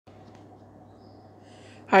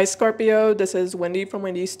Hi Scorpio, this is Wendy from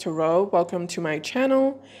Wendys Tarot. Welcome to my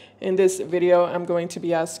channel. In this video, I'm going to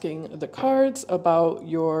be asking the cards about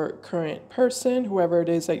your current person, whoever it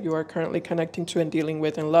is that you are currently connecting to and dealing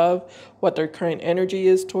with in love, what their current energy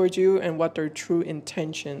is towards you, and what their true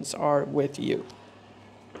intentions are with you.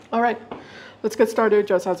 All right, let's get started.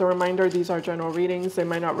 Just as a reminder, these are general readings. They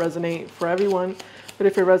might not resonate for everyone, but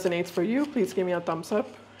if it resonates for you, please give me a thumbs up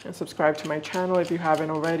and subscribe to my channel if you haven't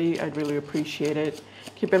already. I'd really appreciate it.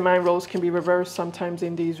 Keep in mind, roles can be reversed sometimes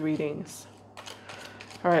in these readings.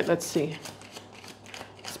 All right, let's see.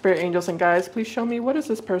 Spirit, angels, and guides, please show me what is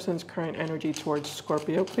this person's current energy towards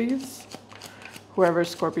Scorpio, please. Whoever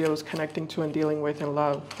Scorpio is connecting to and dealing with in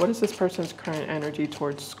love. What is this person's current energy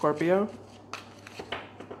towards Scorpio?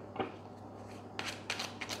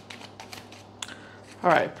 All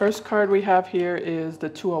right, first card we have here is the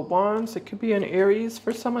Two of Wands. It could be an Aries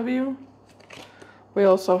for some of you. We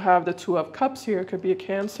also have the Two of Cups here. It could be a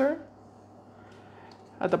Cancer.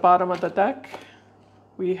 At the bottom of the deck,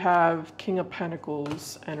 we have King of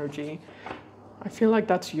Pentacles energy. I feel like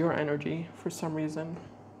that's your energy for some reason.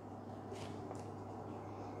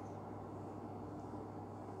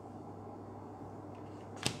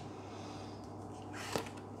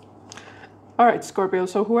 All right, Scorpio,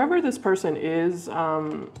 so whoever this person is,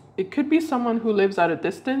 it could be someone who lives at a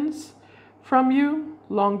distance from you,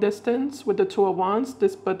 long distance with the Two of Wands,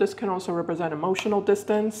 but this can also represent emotional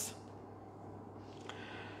distance.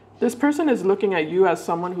 This person is looking at you as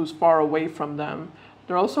someone who's far away from them.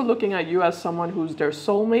 They're also looking at you as someone who's their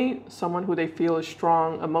soulmate, someone who they feel a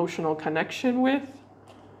strong emotional connection with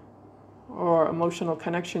or emotional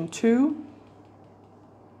connection to.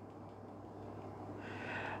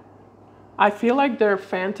 I feel like they're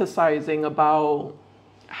fantasizing about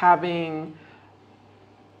having,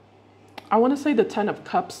 I want to say the Ten of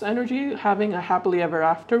Cups energy, having a happily ever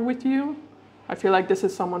after with you. I feel like this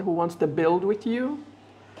is someone who wants to build with you.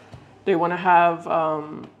 They want to have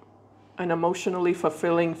an emotionally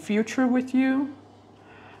fulfilling future with you.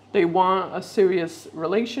 They want a serious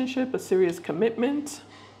relationship, a serious commitment.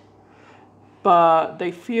 But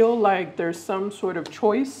they feel like there's some sort of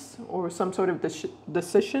choice or some sort of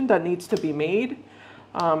decision that needs to be made.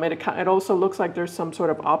 It also looks like there's some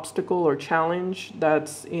sort of obstacle or challenge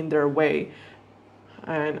that's in their way.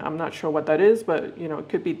 And I'm not sure what that is, but you know, it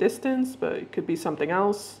could be distance, but it could be something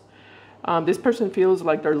else. This person feels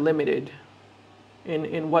like they're limited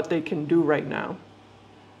in what they can do right now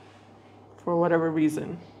for whatever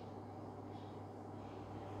reason.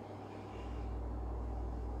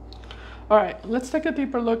 All right, let's take a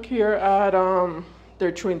deeper look here at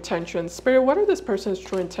their true intentions. Spirit, what are this person's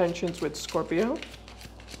true intentions with Scorpio?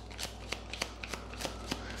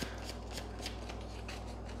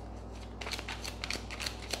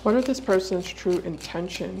 What are this person's true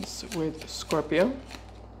intentions with Scorpio?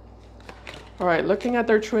 All right, looking at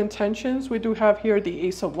their true intentions, we do have here the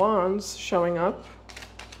Ace of Wands showing up.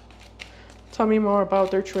 Tell me more about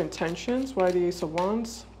their true intentions. Why the Ace of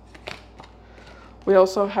Wands? We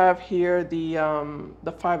also have here the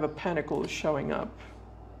Five of Pentacles showing up.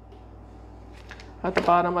 At the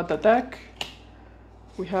bottom of the deck,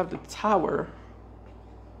 we have the Tower.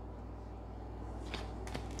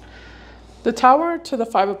 The Tower to the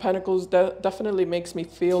Five of Pentacles definitely makes me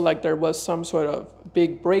feel like there was some sort of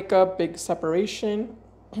big breakup, big separation.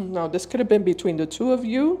 Now, this could have been between the two of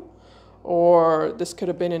you, or this could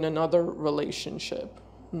have been in another relationship.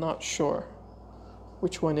 Not sure.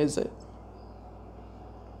 Which one is it?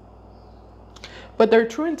 But their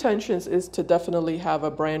true intentions is to definitely have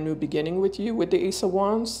a brand new beginning with you with the Ace of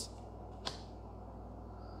Wands.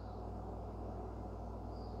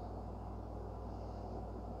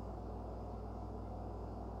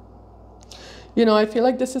 You know, I feel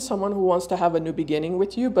like this is someone who wants to have a new beginning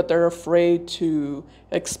with you, but they're afraid to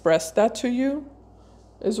express that to you,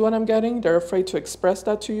 is what I'm getting. They're afraid to express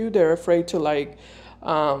that to you. They're afraid to like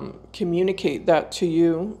communicate that to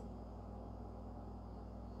you.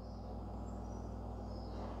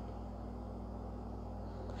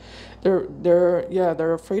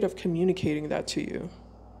 They're afraid of communicating that to you.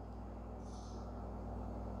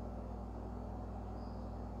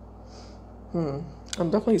 I'm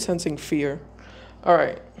definitely sensing fear. All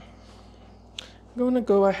right. I'm going to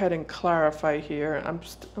go ahead and clarify here.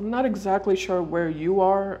 I'm not exactly sure where you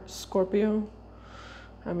are, Scorpio.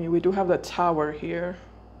 I mean, we do have the Tower here.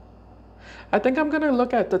 I think I'm going to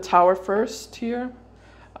look at the Tower first here.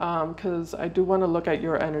 Because I do want to look at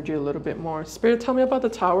your energy a little bit more. Spirit, tell me about the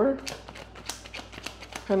Tower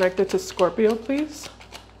connected to Scorpio, please.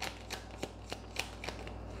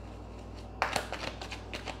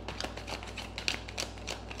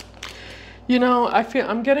 You know,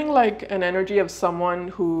 I'm getting like an energy of someone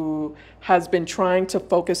who has been trying to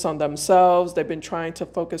focus on themselves. They've been trying to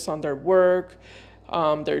focus on their work,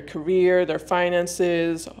 their career, their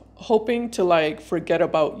finances, hoping to like forget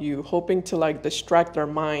about you, hoping to like distract their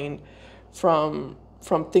mind from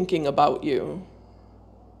thinking about you.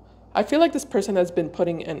 I feel like this person has been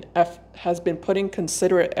putting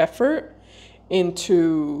considerate effort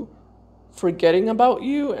into forgetting about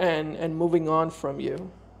you and moving on from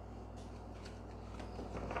you.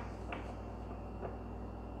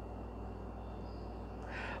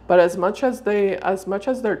 But as much as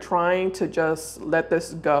they're trying to just let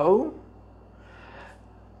this go,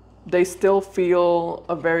 they still feel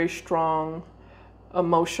a very strong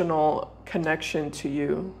emotional connection to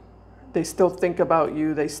you. They still think about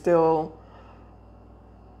you. They still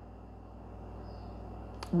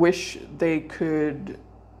wish they could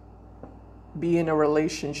be in a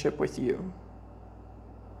relationship with you.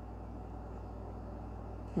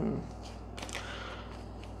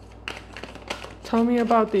 Tell me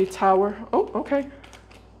about the Tower. Oh, okay.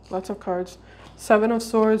 Lots of cards. Seven of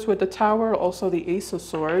Swords with the Tower, also the Ace of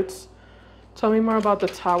Swords. Tell me more about the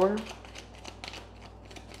Tower.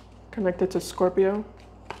 Connected to Scorpio.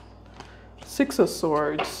 Six of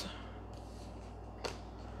Swords.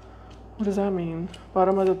 What does that mean?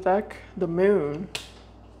 Bottom of the deck, the Moon.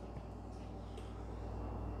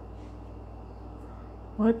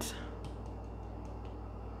 What?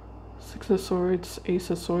 Six of Swords, Ace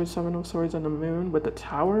of Swords, Seven of Swords, and the Moon with the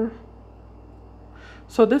Tower.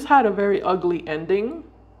 So this had a very ugly ending,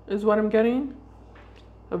 is what I'm getting.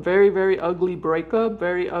 A very, very ugly breakup,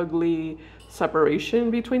 very ugly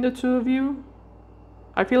separation between the two of you.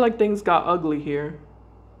 I feel like things got ugly here.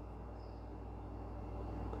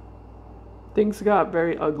 Things got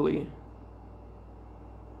very ugly.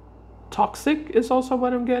 Toxic is also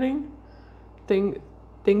what I'm getting.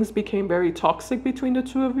 Things became very toxic between the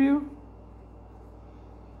two of you.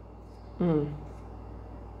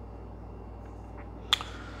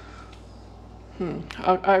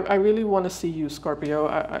 I really want to see you, Scorpio.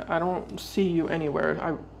 I don't see you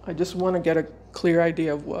anywhere. I just want to get a clear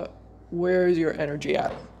idea of where is your energy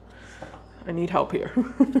at. I need help here.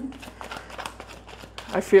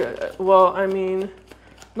 I feel, well, I mean,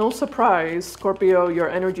 no surprise, Scorpio,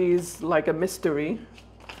 your energy is like a mystery.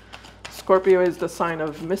 Scorpio is the sign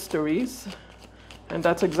of mysteries. And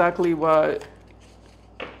that's exactly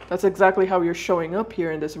how you're showing up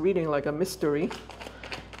here in this reading, like a mystery.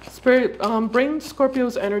 Spirit, bring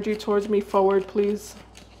Scorpio's energy towards me forward, please.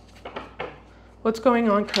 What's going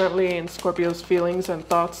on currently in Scorpio's feelings and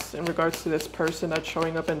thoughts in regards to this person that's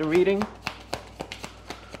showing up in the reading?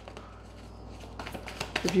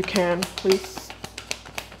 If you can, please.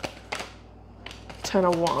 Ten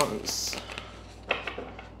of Wands.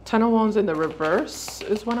 Ten of Wands in the reverse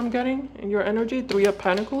is what I'm getting in your energy. Three of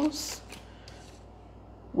Pentacles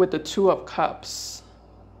with the Two of Cups.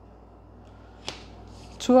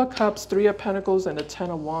 Two of Cups, Three of Pentacles, and the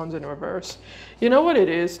Ten of Wands in reverse. You know what it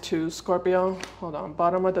is too, Scorpio? Hold on.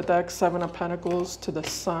 Bottom of the deck, Seven of Pentacles to the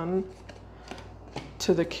Sun,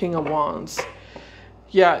 to the King of Wands.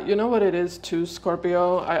 Yeah, you know what it is too,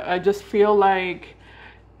 Scorpio? I just feel like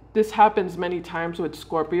this happens many times with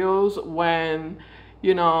Scorpios when,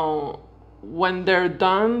 you know, when they're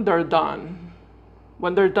done, they're done.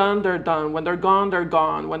 When they're done, they're done. When they're gone, they're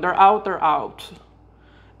gone. When they're out, they're out.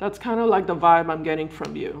 That's kind of like the vibe I'm getting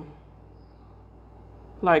from you.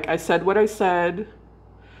 Like, I said what I said.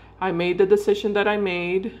 I made the decision that I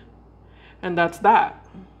made. And that's that.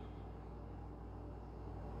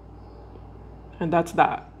 And that's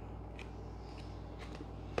that.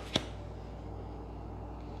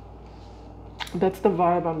 That's the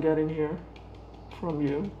vibe I'm getting here from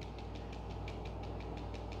you.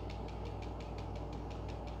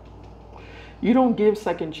 You don't give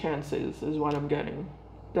second chances, is what I'm getting.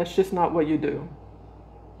 That's just not what you do.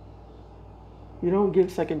 You don't give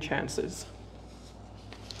second chances.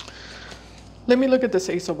 Let me look at this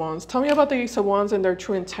Ace of Wands. Tell me about the Ace of Wands and their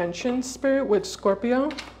true intentions, Spirit, with Scorpio.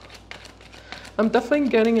 I'm definitely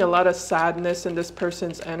getting a lot of sadness in this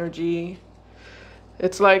person's energy.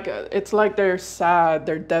 It's like they're sad,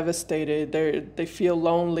 they're devastated, they feel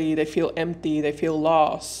lonely, they feel empty, they feel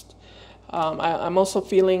lost. I'm also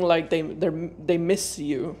feeling like they miss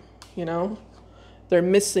you, you know? They're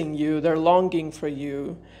missing you, they're longing for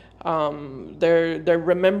you, they're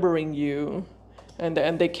remembering you, and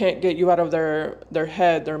they can't get you out of their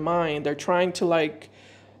head, their mind. They're trying to like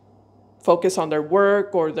focus on their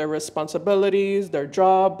work or their responsibilities, their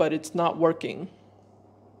job, but it's not working.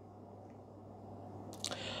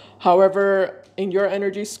 However, in your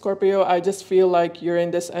energy, Scorpio, I just feel like you're in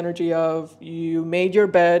this energy of you made your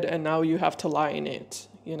bed and now you have to lie in it,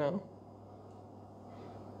 you know?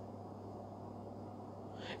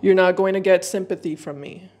 You're not going to get sympathy from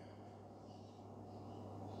me.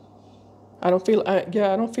 I don't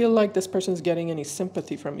feel like this person's getting any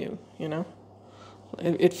sympathy from you, you know?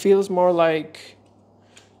 It feels more like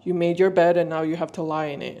you made your bed and now you have to lie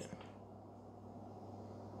in it.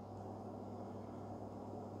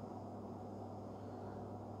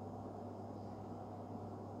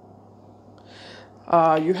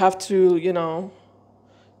 You have to, you know,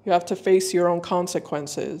 you have to face your own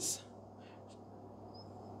consequences.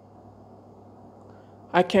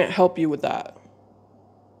 I can't help you with that.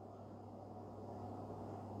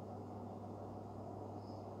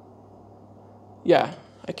 Yeah,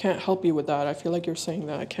 I can't help you with that. I feel like you're saying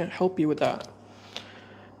that. I can't help you with that.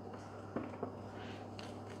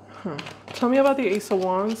 Tell me about the Ace of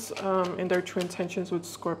Wands and their true intentions with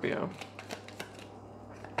Scorpio.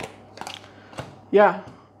 Yeah,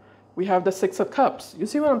 we have the Six of Cups. You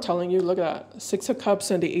see what I'm telling you? Look at that. Six of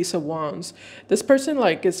Cups and the Ace of Wands. This person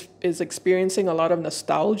like is experiencing a lot of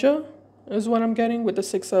nostalgia is what I'm getting with the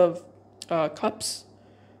Six of Cups.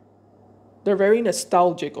 They're very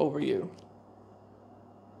nostalgic over you.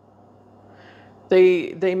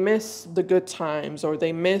 They miss the good times, or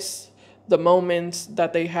they miss the moments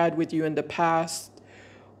that they had with you in the past,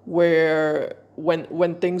 where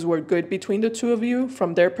when things were good between the two of you,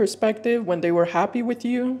 from their perspective, when they were happy with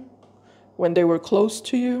you, when they were close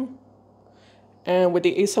to you. And with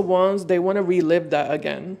the Ace of Wands, they want to relive that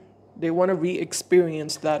again. They want to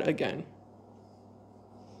re-experience that again.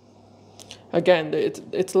 Again,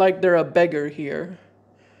 it's like they're a beggar here.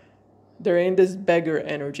 They're in this beggar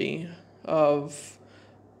energy of,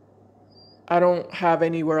 I don't have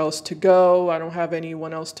anywhere else to go. I don't have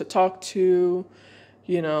anyone else to talk to.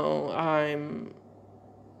 You know,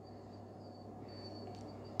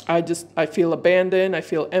 I feel abandoned. I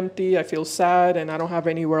feel empty. I feel sad, and I don't have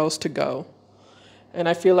anywhere else to go. And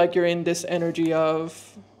I feel like you're in this energy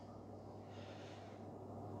of,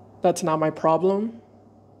 that's not my problem.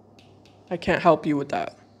 I can't help you with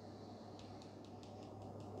that.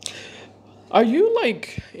 Are you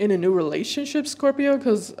like in a new relationship, Scorpio?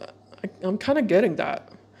 Because I'm kind of getting that.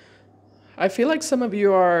 I feel like some of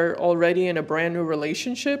you are already in a brand new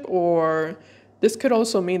relationship, or this could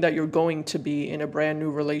also mean that you're going to be in a brand new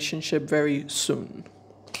relationship very soon.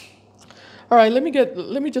 All right, let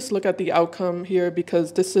me just look at the outcome here,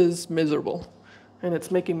 because this is miserable and it's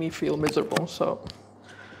making me feel miserable. So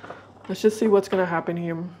let's just see what's going to happen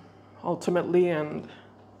here ultimately, and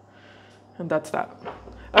that's that.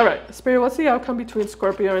 All right, Spirit, what's the outcome between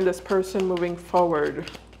Scorpio and this person moving forward?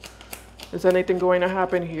 Is anything going to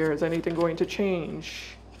happen here? Is anything going to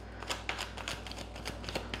change?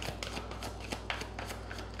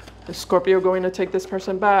 Is Scorpio going to take this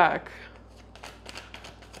person back?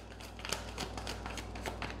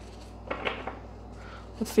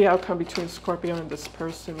 What's the outcome between Scorpio and this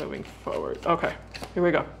person moving forward? Okay, here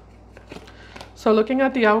we go. So looking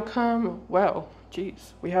at the outcome, well,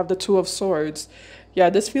 geez, we have the Two of Swords. Yeah,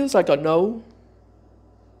 this feels like a no.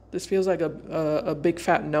 This feels like a big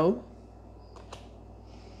fat no.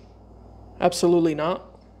 Absolutely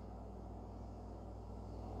not.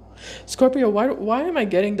 Scorpio, why am I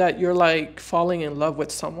getting that you're like falling in love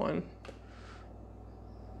with someone?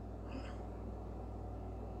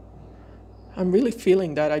 I'm really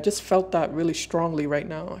feeling that. I just felt that really strongly right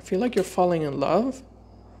now. I feel like you're falling in love.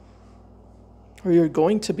 Or you're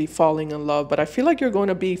going to be falling in love. But I feel like you're going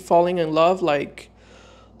to be falling in love like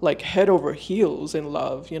head over heels in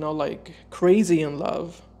love. You know, like crazy in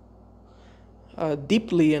love.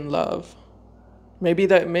 Deeply in love.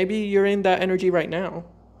 Maybe you're in that energy right now.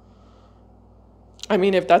 I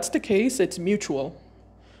mean, if that's the case, it's mutual.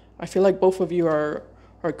 I feel like both of you are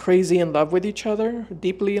crazy in love with each other,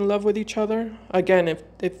 deeply in love with each other. Again, if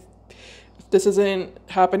this isn't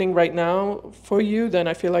happening right now for you, then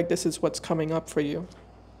I feel like this is what's coming up for you.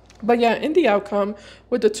 But yeah, in the outcome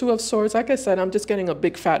with the Two of Swords, like I said, I'm just getting a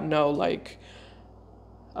big fat no. Like,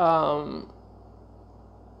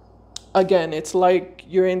 again, it's like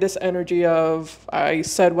you're in this energy of, I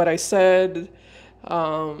said what I said.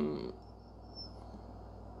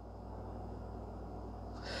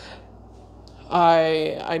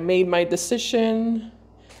 I made my decision,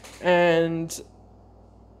 and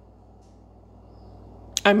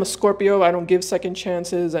I'm a Scorpio. I don't give second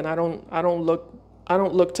chances, and I don't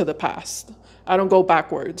look to the past. I don't go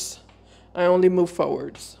backwards. I only move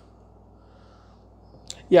forwards.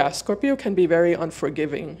 Yeah, Scorpio can be very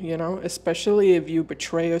unforgiving, you know, especially if you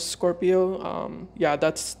betray a Scorpio. Yeah,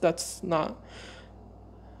 that's not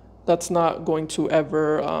that's not going to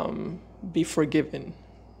ever be forgiven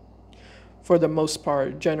for the most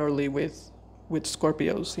part, generally with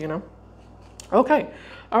Scorpios, you know? Okay.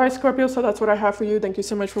 All right, Scorpio, so that's what I have for you. Thank you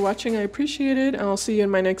so much for watching. I appreciate it, and I'll see you in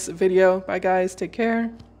my next video. Bye, guys. Take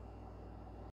care.